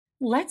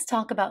Let's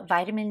talk about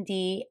vitamin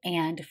D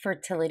and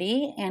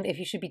fertility and if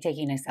you should be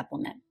taking a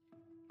supplement.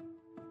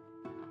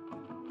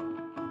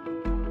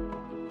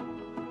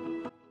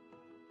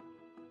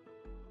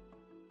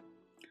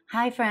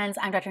 Hi friends,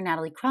 I'm Dr.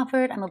 Natalie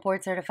Crawford. I'm a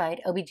board certified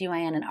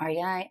OBGYN and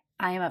REI.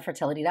 I am a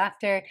fertility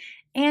doctor,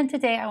 and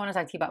today I want to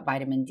talk to you about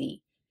vitamin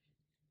D.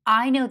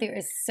 I know there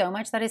is so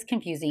much that is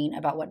confusing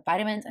about what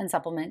vitamins and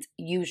supplements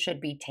you should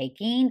be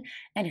taking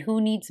and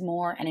who needs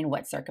more and in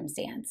what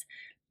circumstance.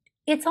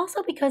 It's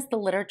also because the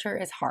literature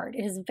is hard.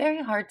 It is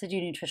very hard to do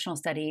nutritional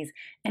studies.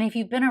 And if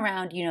you've been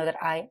around, you know that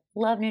I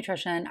love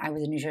nutrition. I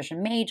was a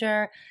nutrition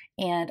major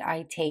and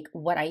I take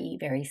what I eat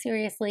very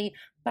seriously.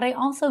 But I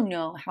also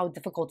know how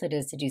difficult it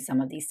is to do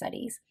some of these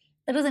studies.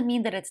 That doesn't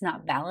mean that it's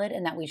not valid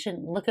and that we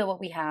shouldn't look at what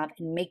we have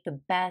and make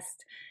the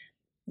best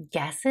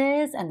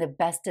guesses and the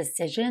best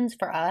decisions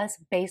for us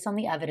based on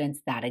the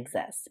evidence that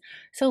exists.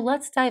 So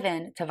let's dive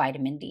into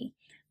vitamin D.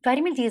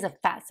 Vitamin D is a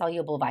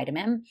fat-soluble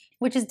vitamin,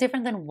 which is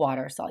different than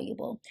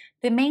water-soluble.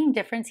 The main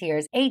difference here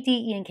is A, D,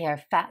 E, and K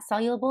are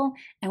fat-soluble,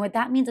 and what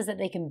that means is that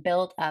they can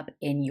build up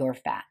in your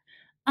fat.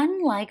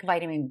 Unlike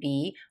vitamin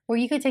B, where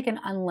you could take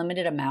an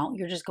unlimited amount,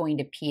 you're just going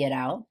to pee it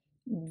out,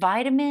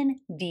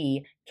 vitamin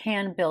D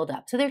can build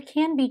up. So there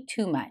can be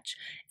too much.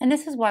 And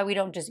this is why we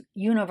don't just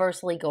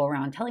universally go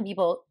around telling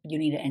people you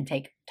need to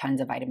intake tons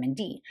of vitamin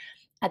D.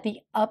 At the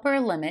upper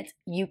limit,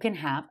 you can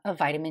have a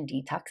vitamin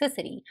D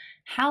toxicity.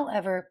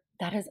 However,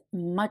 that is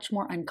much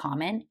more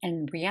uncommon,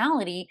 and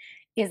reality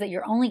is that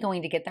you're only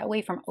going to get that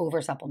way from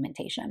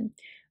oversupplementation.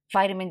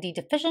 Vitamin D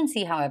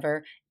deficiency,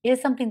 however, is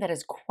something that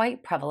is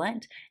quite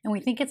prevalent, and we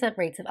think it's at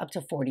rates of up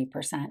to 40%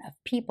 of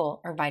people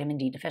are vitamin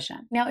D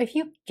deficient. Now, if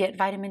you get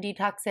vitamin D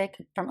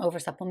toxic from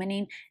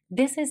oversupplementing,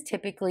 this is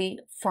typically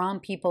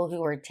from people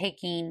who are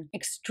taking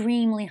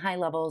extremely high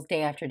levels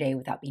day after day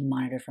without being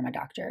monitored from a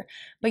doctor.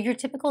 But your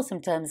typical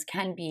symptoms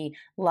can be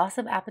loss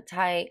of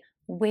appetite,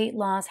 weight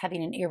loss,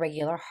 having an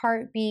irregular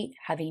heartbeat,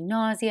 having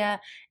nausea,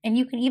 and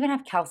you can even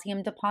have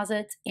calcium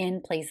deposits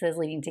in places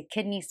leading to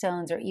kidney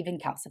stones or even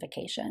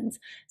calcifications.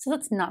 So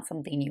that's not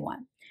something you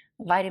want.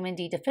 Vitamin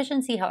D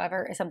deficiency,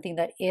 however, is something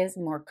that is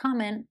more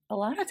common. A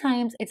lot of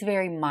times it's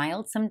very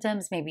mild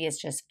symptoms. Maybe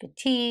it's just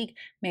fatigue.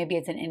 Maybe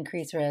it's an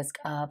increased risk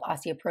of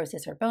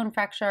osteoporosis or bone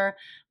fracture.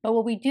 But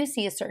what we do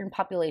see is certain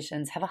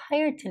populations have a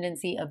higher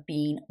tendency of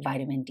being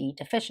vitamin D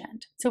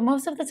deficient. So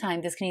most of the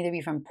time, this can either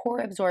be from poor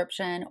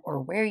absorption or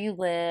where you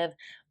live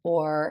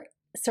or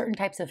certain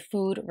types of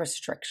food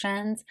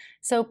restrictions.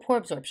 So poor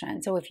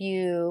absorption. So if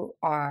you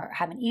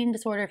have an eating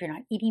disorder, if you're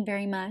not eating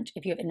very much,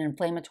 if you have an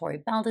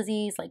inflammatory bowel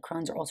disease like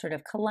Crohn's or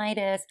ulcerative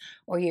colitis,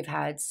 or you've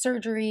had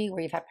surgery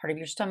where you've had part of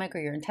your stomach or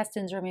your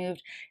intestines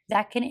removed,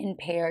 that can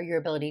impair your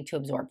ability to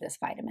absorb this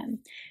vitamin.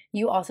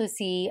 You also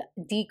see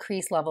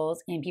decreased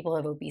levels in people who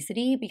have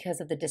obesity because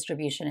of the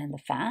distribution in the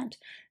fat.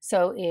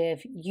 So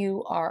if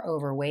you are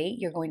overweight,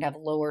 you're going to have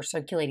lower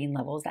circulating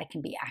levels that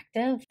can be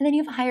active. And then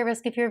you have a higher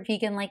risk if you're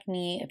vegan like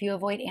me, if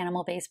you avoid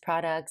animal-based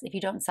products, if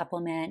you don't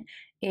supplement,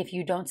 if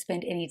you don't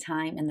spend any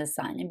time in the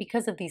sun. And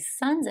because of the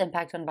sun's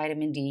impact on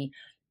vitamin D,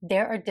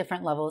 there are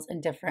different levels in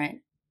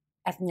different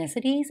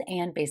ethnicities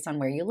and based on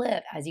where you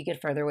live. As you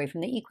get further away from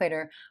the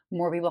equator,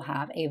 more people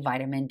have a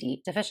vitamin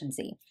D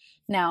deficiency.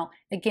 Now,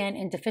 again,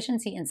 in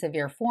deficiency in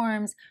severe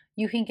forms,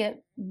 you can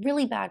get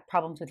really bad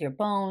problems with your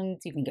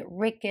bones. You can get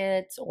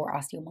rickets or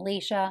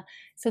osteomalacia.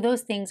 So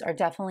those things are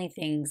definitely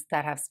things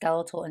that have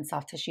skeletal and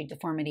soft tissue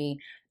deformity,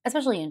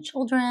 especially in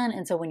children.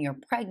 And so when you're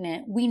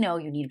pregnant, we know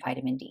you need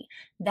vitamin D.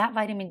 That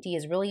vitamin D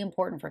is really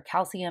important for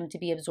calcium to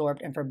be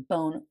absorbed and for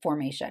bone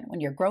formation.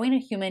 When you're growing a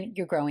human,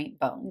 you're growing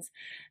bones.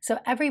 So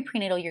every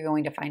prenatal you're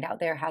going to find out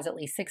there has at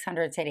least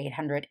 600 to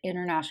 800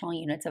 international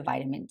units of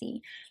vitamin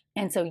D.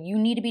 And so you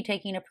need to be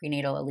taking a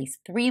prenatal at least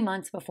 3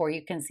 months before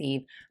you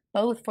conceive,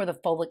 both for the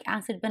folic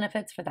acid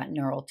benefits for that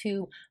neural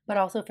tube, but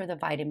also for the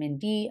vitamin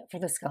D for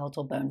the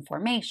skeletal bone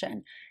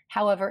formation.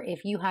 However,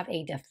 if you have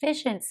a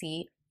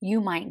deficiency,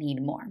 you might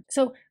need more.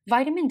 So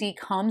vitamin D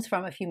comes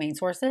from a few main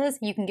sources.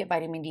 You can get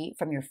vitamin D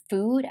from your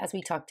food, as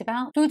we talked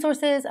about. Food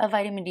sources of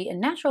vitamin D in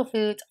natural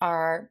foods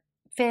are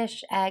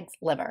fish, eggs,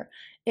 liver.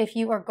 If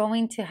you are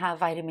going to have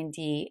vitamin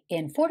D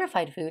in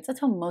fortified foods, that's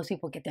how most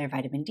people get their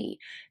vitamin D.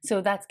 So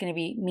that's going to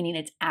be meaning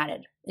it's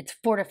added. It's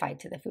fortified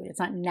to the food. It's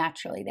not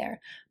naturally there.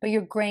 But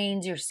your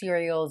grains, your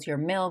cereals, your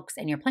milks,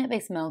 and your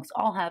plant-based milks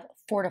all have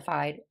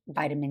fortified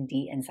vitamin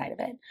D inside of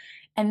it.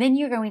 And then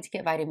you're going to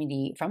get vitamin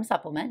D from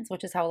supplements,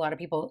 which is how a lot of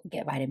people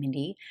get vitamin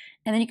D.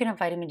 And then you can have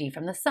vitamin D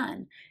from the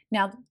sun.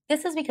 Now,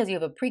 this is because you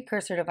have a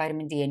precursor to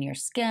vitamin D in your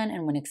skin,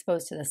 and when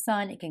exposed to the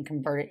sun, it can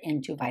convert it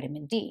into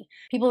vitamin D.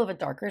 People who have a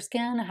darker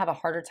skin have a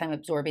harder time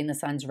absorbing the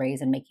sun's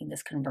rays and making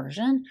this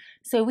conversion.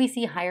 So we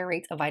see higher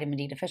rates of vitamin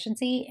D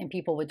deficiency in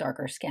people with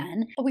darker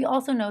skin. But we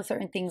also know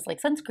certain things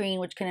like sunscreen,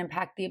 which can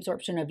impact the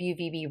absorption of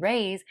UVB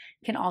rays,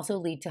 can also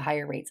lead to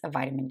higher rates of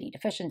vitamin D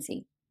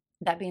deficiency.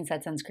 That being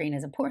said, sunscreen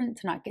is important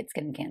to not get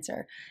skin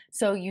cancer.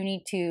 So you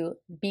need to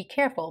be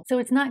careful. So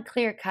it's not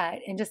clear cut,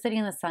 and just sitting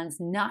in the sun's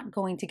not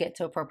going to get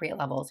to appropriate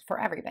levels for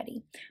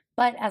everybody.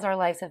 But as our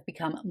lives have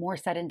become more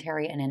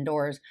sedentary and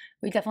indoors,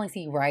 we definitely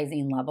see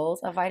rising levels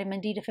of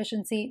vitamin D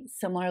deficiency.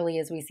 Similarly,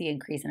 as we see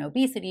increase in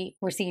obesity,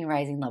 we're seeing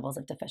rising levels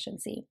of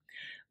deficiency.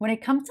 When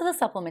it comes to the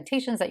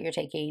supplementations that you're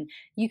taking,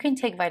 you can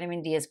take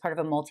vitamin D as part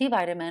of a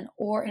multivitamin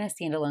or in a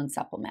standalone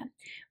supplement.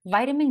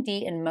 Vitamin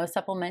D in most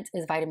supplements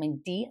is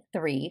vitamin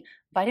D3.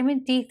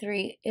 Vitamin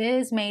D3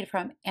 is made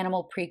from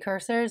animal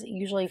precursors,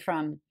 usually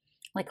from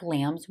like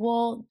lamb's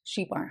wool.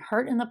 Sheep aren't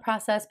hurt in the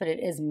process, but it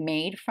is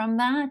made from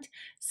that.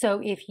 So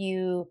if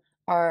you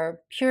are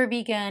pure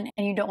vegan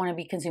and you don't want to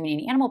be consuming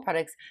any animal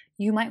products,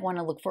 you might want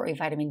to look for a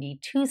vitamin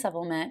D2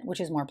 supplement,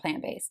 which is more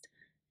plant-based.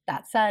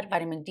 That said,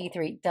 vitamin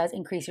D3 does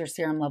increase your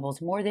serum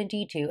levels more than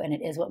D2, and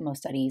it is what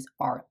most studies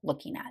are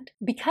looking at.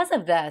 Because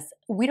of this,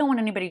 we don't want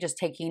anybody just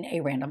taking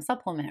a random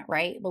supplement,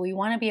 right? But we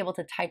want to be able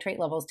to titrate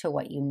levels to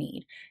what you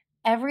need.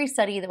 Every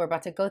study that we're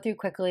about to go through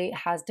quickly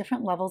has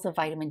different levels of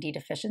vitamin D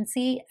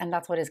deficiency, and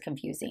that's what is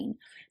confusing.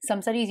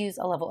 Some studies use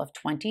a level of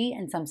 20,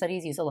 and some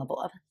studies use a level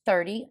of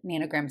 30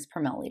 nanograms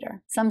per milliliter.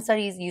 Some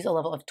studies use a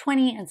level of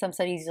 20, and some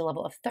studies use a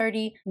level of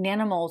 30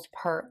 nanomoles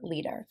per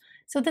liter.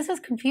 So this is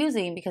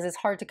confusing because it's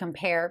hard to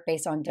compare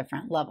based on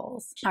different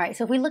levels. All right,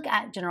 so if we look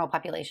at general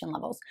population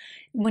levels,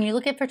 when you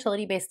look at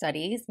fertility-based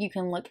studies, you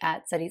can look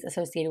at studies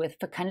associated with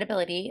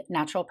fecundability,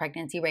 natural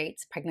pregnancy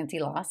rates, pregnancy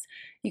loss.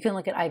 You can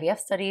look at IVF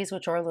studies,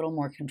 which are a little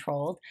more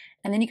controlled.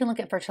 And then you can look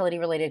at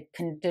fertility-related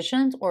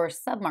conditions or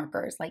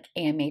submarkers like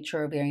AMH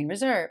or ovarian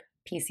reserve,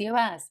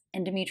 PCOS,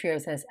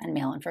 endometriosis, and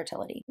male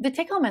infertility. The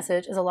take-home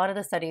message is a lot of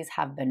the studies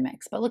have been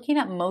mixed, but looking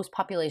at most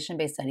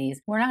population-based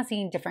studies, we're not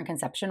seeing different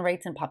conception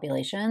rates in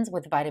populations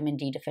with vitamin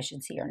D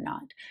deficiency or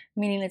not,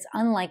 meaning it's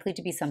unlikely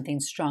to be something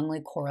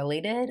strongly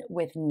correlated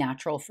with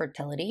natural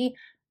fertility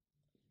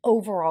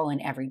overall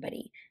in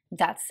everybody.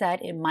 That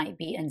said, it might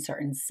be in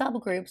certain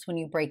subgroups when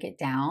you break it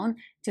down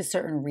to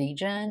certain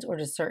regions or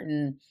to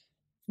certain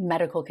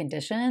medical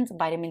conditions,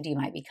 vitamin D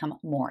might become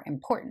more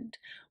important.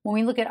 When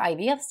we look at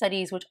IVF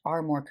studies, which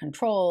are more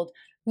controlled,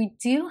 we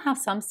do have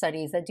some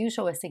studies that do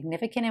show a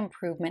significant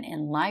improvement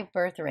in live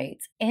birth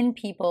rates in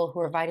people who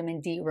are vitamin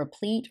D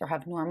replete or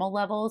have normal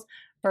levels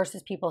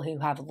versus people who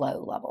have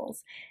low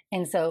levels.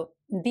 And so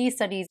these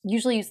studies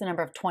usually use the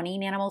number of 20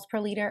 nanomoles per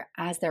liter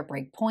as their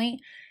break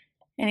point.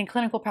 And in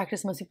clinical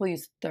practice, most people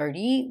use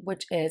 30,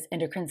 which is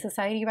Endocrine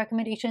Society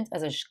recommendations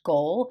as a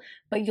goal,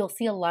 but you'll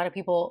see a lot of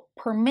people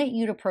permit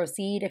you to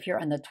proceed if you're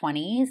in the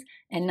 20s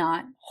and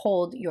not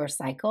hold your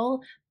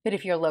cycle. But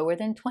if you're lower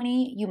than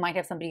 20, you might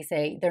have somebody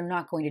say they're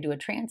not going to do a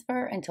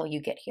transfer until you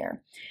get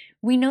here.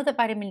 We know that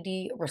vitamin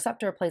D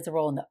receptor plays a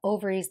role in the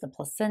ovaries, the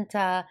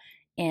placenta,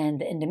 and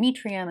the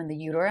endometrium and the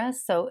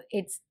uterus, so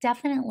it's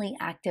definitely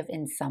active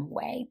in some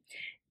way.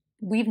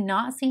 We've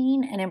not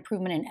seen an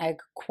improvement in egg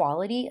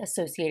quality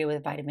associated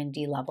with vitamin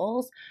D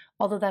levels,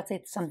 although that's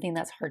something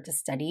that's hard to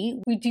study.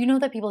 We do know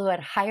that people who had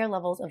higher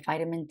levels of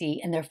vitamin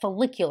D in their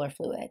follicular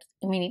fluid,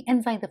 meaning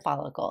inside the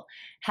follicle,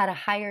 had a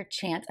higher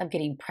chance of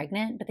getting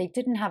pregnant, but they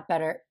didn't have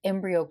better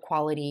embryo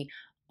quality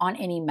on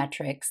any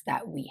metrics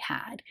that we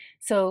had.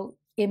 So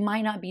it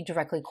might not be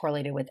directly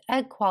correlated with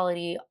egg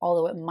quality,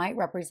 although it might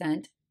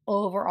represent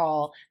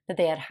overall that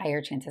they had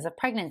higher chances of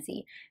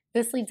pregnancy.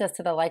 This leads us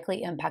to the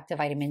likely impact of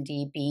vitamin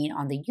D being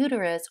on the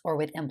uterus or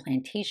with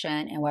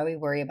implantation, and why we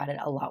worry about it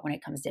a lot when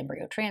it comes to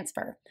embryo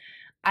transfer.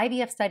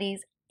 IVF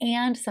studies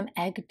and some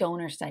egg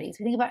donor studies.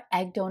 We think about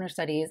egg donor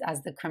studies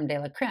as the creme de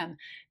la creme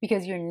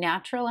because you're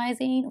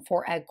naturalizing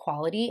for egg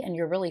quality and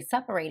you're really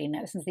separating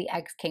it since the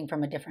eggs came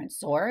from a different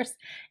source,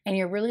 and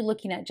you're really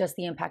looking at just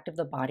the impact of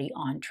the body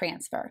on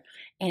transfer.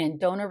 And in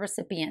donor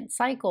recipient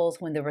cycles,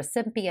 when the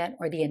recipient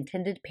or the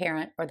intended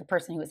parent or the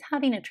person who was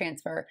having a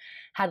transfer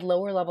had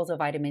lower levels of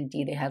vitamin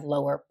D, they had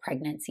lower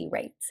pregnancy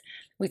rates.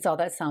 We saw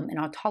that some in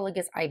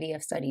autologous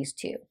IVF studies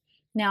too.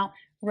 Now,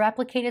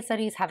 replicated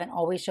studies haven't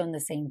always shown the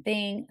same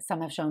thing.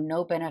 Some have shown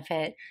no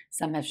benefit,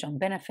 some have shown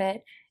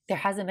benefit. There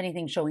hasn't been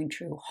anything showing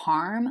true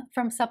harm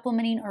from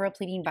supplementing or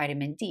repleting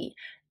vitamin D.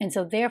 And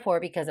so therefore,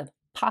 because of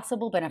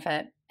possible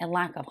benefit and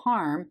lack of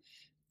harm,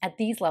 at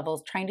these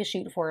levels, trying to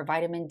shoot for a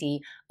vitamin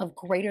D of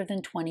greater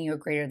than 20 or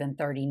greater than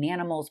 30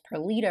 nanomoles per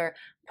liter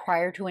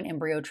prior to an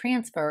embryo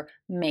transfer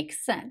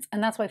makes sense.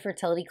 And that's why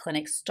fertility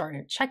clinics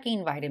started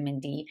checking vitamin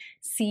D,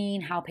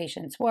 seeing how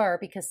patients were,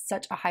 because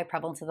such a high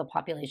prevalence of the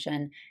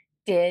population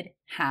did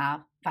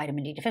have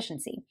vitamin D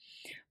deficiency.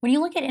 When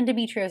you look at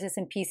endometriosis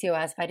and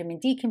PCOS, vitamin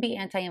D can be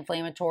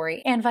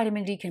anti-inflammatory, and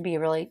vitamin D can be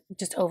really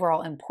just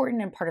overall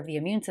important and part of the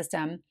immune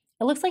system.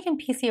 It looks like in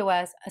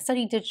PCOS, a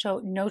study did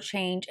show no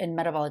change in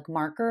metabolic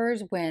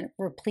markers when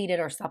repleted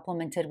or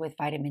supplemented with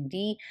vitamin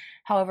D.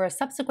 However, a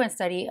subsequent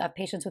study of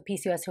patients with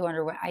PCOS who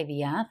underwent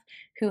IVF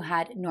who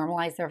had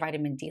normalized their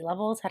vitamin D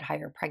levels had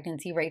higher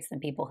pregnancy rates than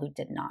people who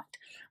did not.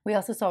 We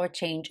also saw a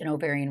change in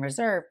ovarian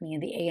reserve,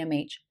 meaning the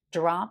AMH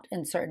dropped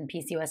in certain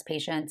PCOS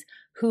patients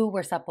who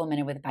were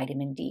supplemented with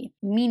vitamin D,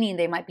 meaning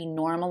they might be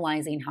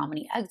normalizing how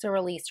many eggs are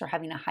released or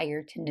having a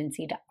higher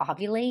tendency to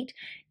ovulate,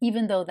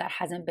 even though that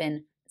hasn't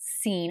been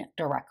seen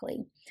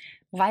directly.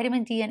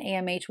 Vitamin D and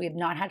AMH, we have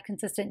not had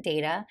consistent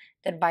data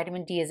that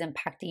vitamin D is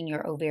impacting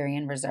your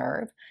ovarian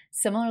reserve.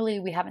 Similarly,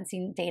 we haven't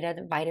seen data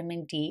that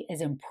vitamin D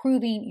is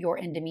improving your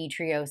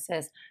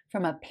endometriosis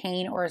from a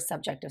pain or a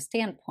subjective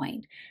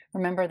standpoint.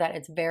 Remember that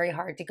it's very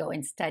hard to go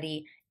and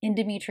study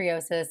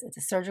endometriosis. It's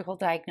a surgical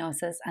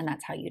diagnosis, and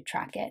that's how you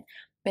track it.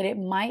 But it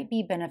might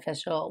be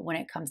beneficial when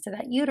it comes to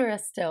that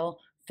uterus still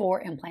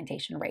for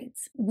implantation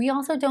rates. We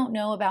also don't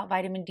know about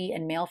vitamin D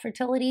and male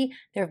fertility.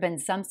 There have been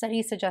some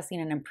studies suggesting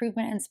an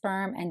improvement in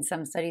sperm and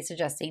some studies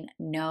suggesting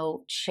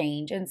no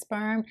change in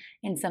sperm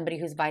in somebody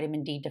who's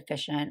vitamin D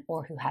deficient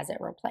or who has it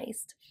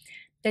replaced.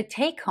 The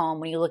take home,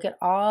 when you look at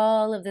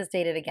all of this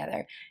data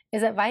together,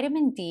 is that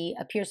vitamin D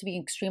appears to be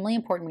extremely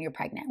important when you're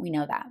pregnant. We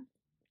know that.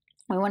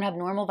 We want to have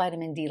normal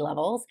vitamin D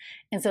levels.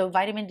 And so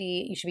vitamin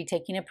D, you should be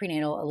taking a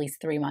prenatal at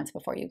least 3 months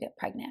before you get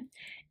pregnant.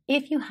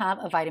 If you have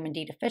a vitamin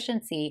D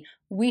deficiency,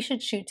 we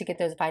should shoot to get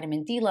those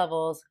vitamin D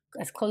levels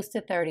as close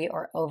to 30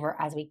 or over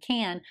as we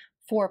can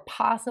for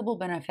possible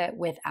benefit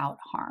without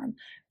harm.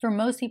 For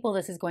most people,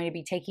 this is going to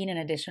be taking an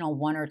additional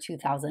 1,000 or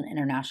 2,000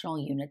 international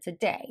units a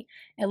day.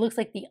 It looks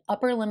like the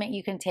upper limit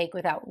you can take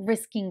without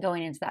risking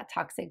going into that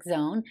toxic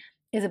zone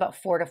is about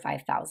 4,000 to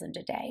 5,000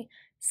 a day.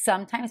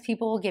 Sometimes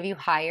people will give you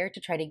higher to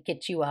try to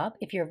get you up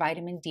if your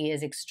vitamin D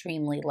is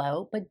extremely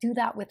low, but do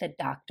that with a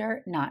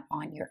doctor, not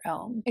on your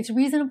own. It's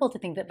reasonable to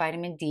think that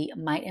vitamin D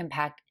might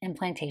impact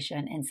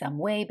implantation in some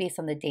way based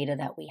on the data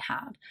that we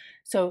have.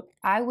 So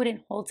I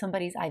wouldn't hold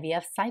somebody's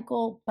IVF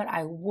cycle, but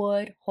I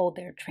would hold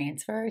their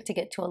transfer to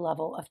get to a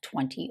level of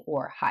 20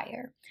 or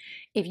higher.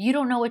 If you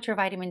don't know what your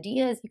vitamin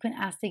D is, you can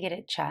ask to get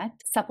it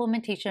checked.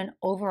 Supplementation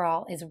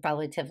overall is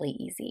relatively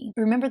easy.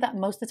 Remember that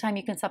most of the time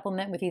you can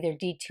supplement with either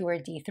D2 or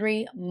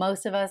D3.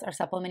 Most of us are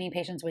supplementing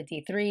patients with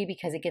D3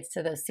 because it gets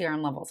to those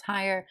serum levels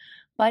higher.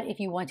 But if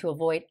you want to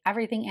avoid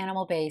everything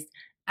animal-based,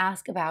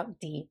 ask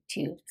about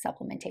D2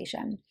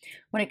 supplementation.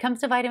 When it comes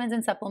to vitamins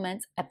and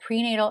supplements, a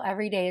prenatal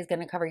every day is going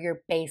to cover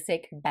your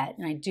basic bet.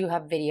 And I do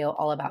have video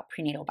all about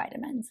prenatal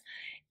vitamins.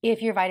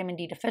 If you're vitamin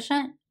D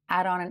deficient,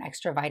 add on an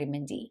extra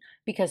vitamin D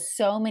because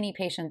so many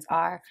patients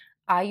are.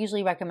 I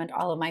usually recommend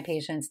all of my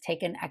patients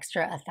take an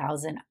extra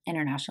 1,000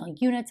 international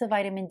units of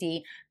vitamin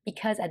D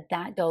because at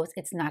that dose,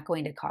 it's not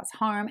going to cause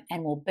harm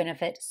and will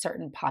benefit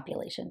certain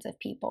populations of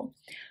people.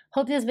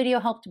 Hope this video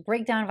helped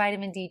break down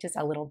vitamin D just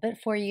a little bit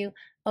for you.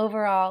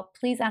 Overall,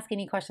 please ask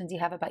any questions you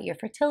have about your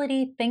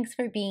fertility. Thanks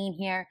for being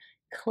here.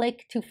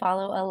 Click to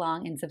follow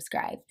along and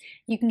subscribe.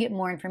 You can get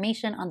more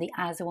information on the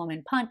As a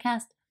Woman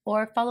podcast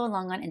or follow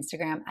along on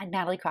Instagram at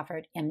Natalie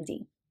Crawford,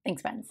 MD.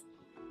 Thanks, friends.